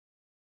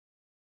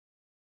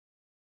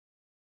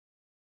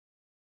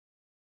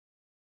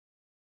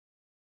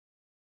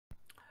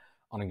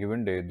on a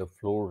given day, the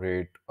flow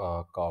rate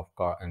flow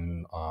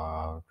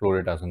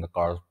rate as in the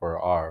cars per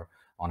hour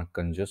on a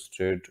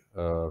congested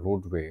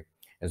roadway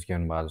is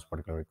given by this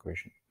particular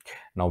equation.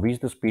 Now v is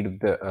the speed of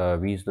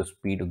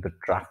the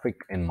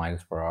traffic in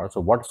miles per hour.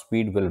 So what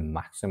speed will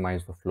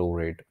maximize the flow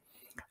rate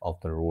of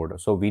the road?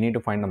 So we need to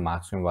find the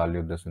maximum value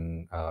of this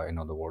in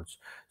other words.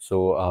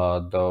 So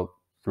the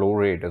flow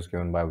rate is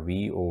given by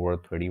v over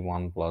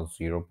 31 plus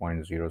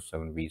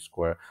 0.07 v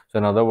square. So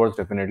in other words,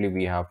 definitely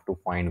we have to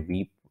find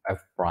v f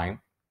prime,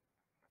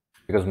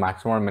 because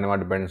maximum or minima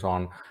depends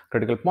on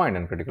critical point,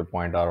 and critical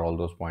point are all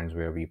those points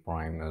where v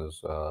prime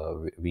is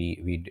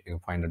we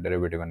find the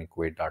derivative and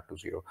equate that to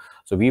 0.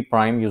 So v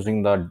prime,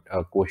 using the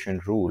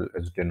quotient rule,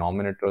 is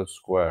denominator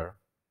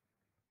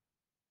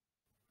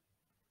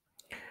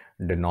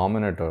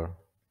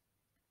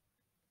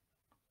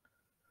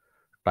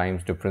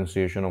times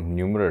differentiation of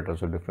numerator.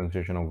 So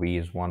differentiation of v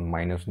is 1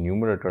 minus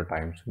numerator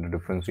times the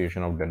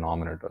differentiation of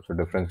denominator. So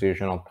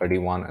differentiation of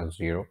 31 is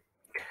 0,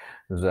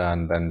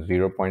 and then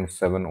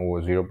 0.7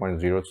 over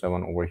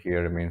 0.07 over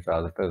here remains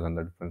as it is, and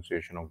the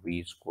differentiation of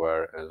v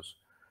square is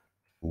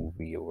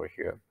 2v over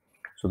here.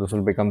 So this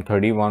will become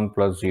 31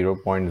 plus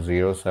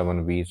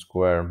 0.07 v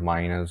square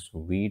minus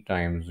v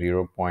times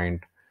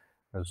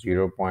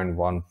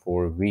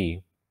 0.14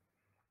 v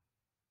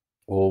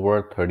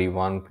over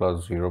 31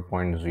 plus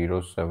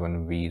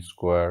 0.07 v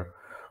square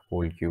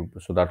whole cube.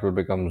 So that will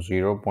become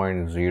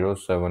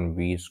 0.07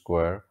 v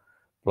square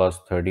plus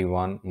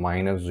 31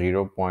 minus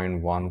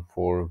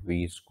 0.14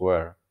 v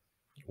square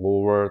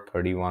over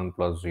 31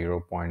 plus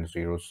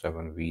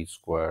 0.07 v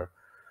square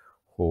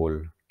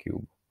whole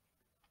cube.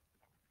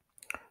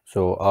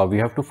 So we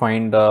have to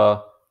find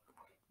the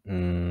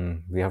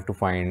we have to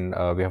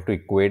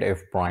equate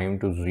f prime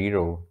to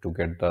 0 to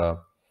get the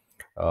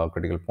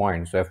critical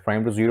point. So f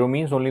prime to 0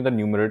 means only the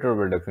numerator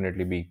will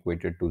definitely be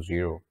equated to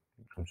 0.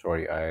 I'm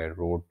sorry, I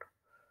wrote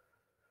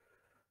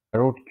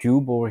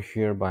cube over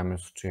here by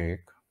mistake.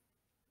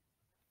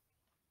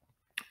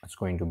 It's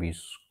going to be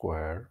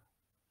square.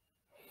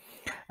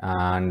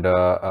 And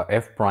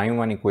f prime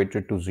when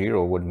equated to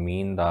 0 would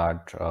mean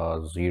that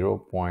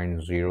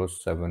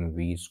 0.07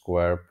 v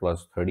square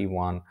plus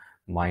 31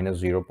 minus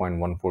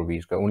 0.14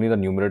 v square, only the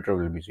numerator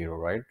will be 0,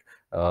 right?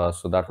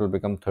 So that will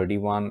become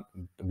 31.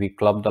 We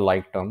club the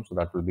like term, so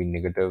that will be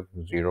negative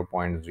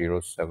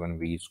 0.07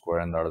 v square,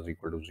 and that is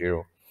equal to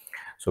 0.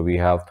 So we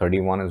have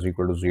 31 is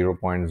equal to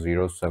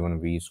 0.07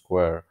 v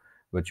square,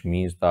 which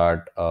means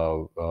that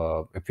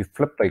if we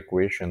flip the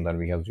equation, then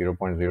we have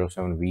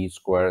 0.07 v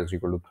square is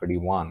equal to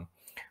 31,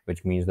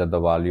 which means that the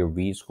value of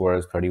v square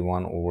is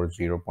 31 over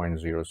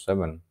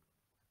 0.07.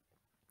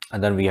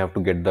 And then we have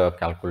to get the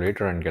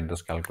calculator and get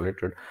this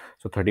calculated.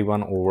 So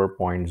 31 over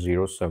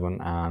 0.07,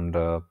 and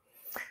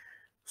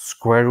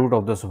square root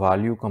of this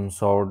value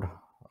comes out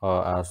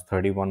as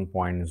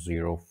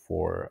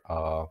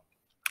 31.04.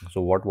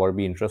 So what were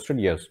we interested?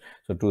 Yes.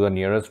 So to the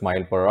nearest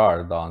mile per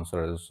hour, the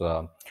answer is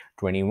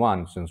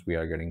 21, since we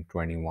are getting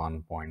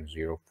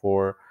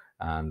 21.04,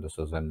 and this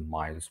is in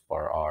miles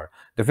per hour.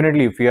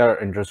 Definitely, if we are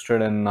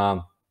interested in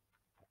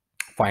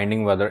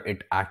finding whether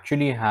it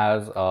actually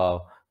has a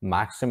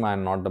maxima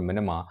and not the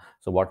minima,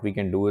 so what we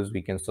can do is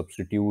we can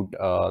substitute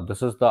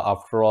this is the,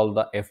 after all,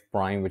 the f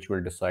prime which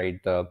will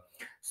decide the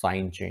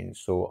sign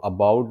change. So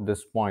about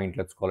this point,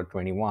 let's call it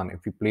 21.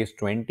 If we place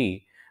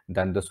 20,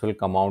 then this will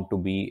come out to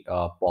be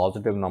a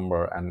positive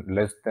number, and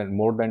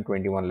more than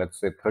 21, let's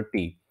say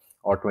 30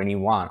 or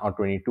 21 or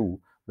 22,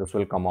 this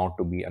will come out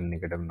to be a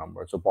negative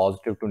number. So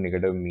positive to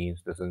negative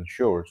means this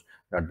ensures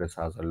that this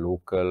has a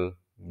local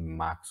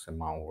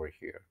maxima over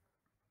here.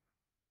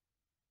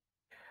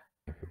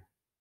 Thank you.